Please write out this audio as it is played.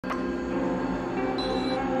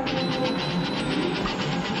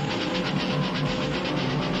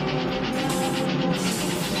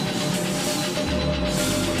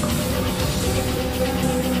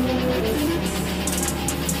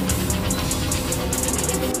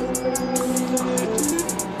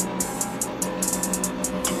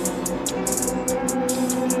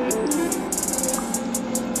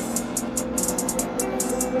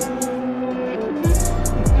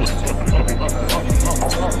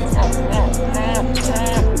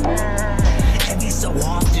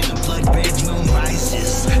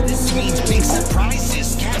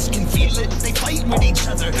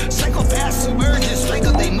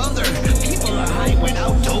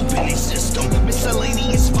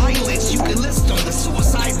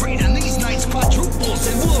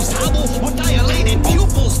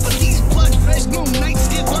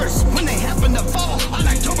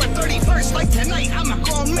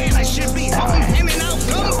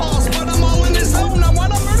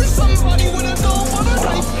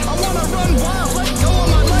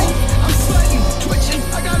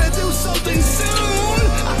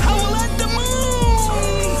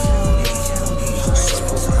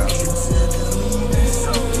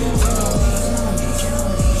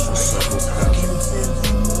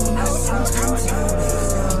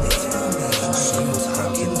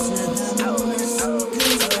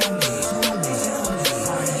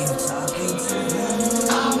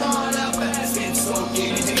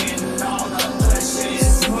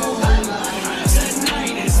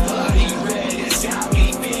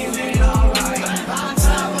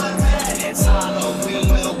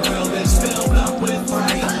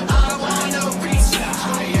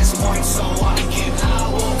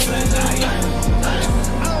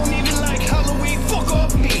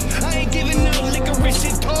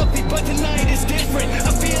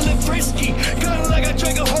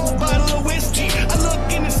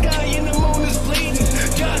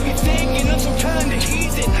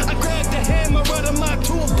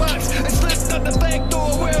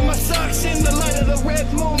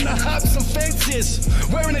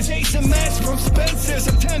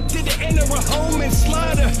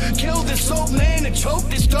choke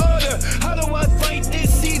this daughter. How do I fight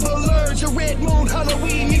this evil urge? A red moon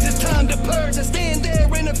Halloween means it's time to purge. I stand there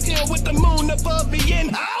in the field with the moon above me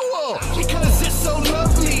and howl because it's so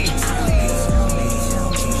lovely.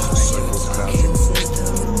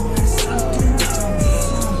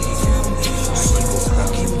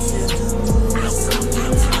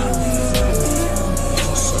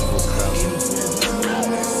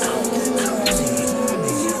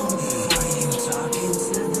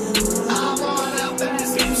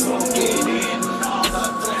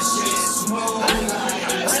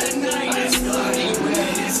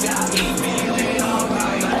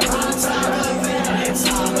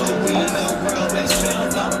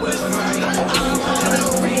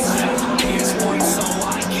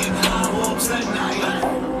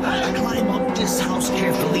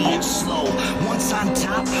 On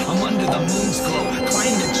top, I'm under the moon's glow.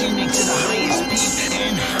 Climb the chimney to the highest peak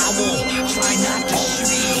and howl. Try not to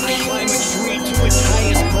shriek. I climb a tree to its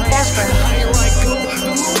highest branch. The higher I go,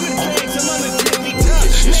 the more it takes. I'm on the tippy top.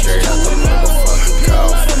 Get you straight out the motherfucking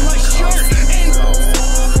coffin.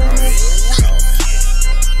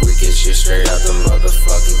 We get you straight out the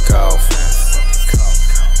motherfucking coffin.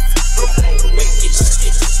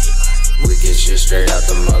 We get you straight out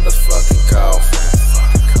the motherfucking coffin.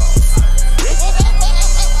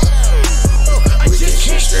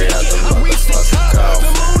 Straight out the motherfucking coffin.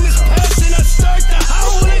 The moon is passing, I start to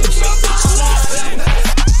howl and jump out.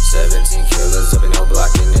 17 killers up in no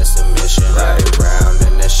block in this submission. Ride around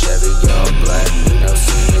in that Chevy, young black. We no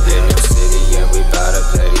see it in the city, and we bout to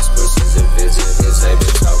pay these pussies a visit. Cause they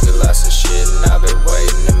been talking lots of shit, and I've been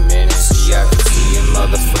waiting a minute. See, I can see you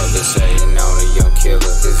motherfuckers hating on a young killer.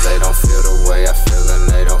 Cause they don't feel the way I feel, and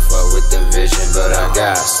they don't fuck with the vision. But I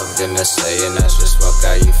got something to say, and that's just fuck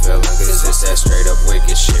how you feelin'. Cause it's that straight up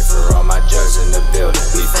wicked shit for all my jugs in the building.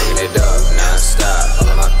 We fucking it up non-stop. All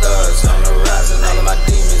of my thugs on the rise, and all of my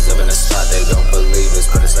demons up in the spot. They don't believe us,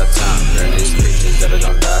 but it's our time. None of these bitches ever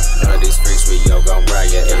gon' die. None of these freaks we yo gon' ride.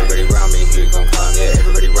 Yeah, everybody around me here gon' climb. Yeah,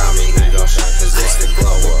 everybody around me here gon' shine. Cause it's the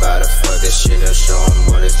glow. We bout to fuck this shit up, show 'em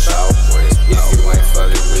what it's about.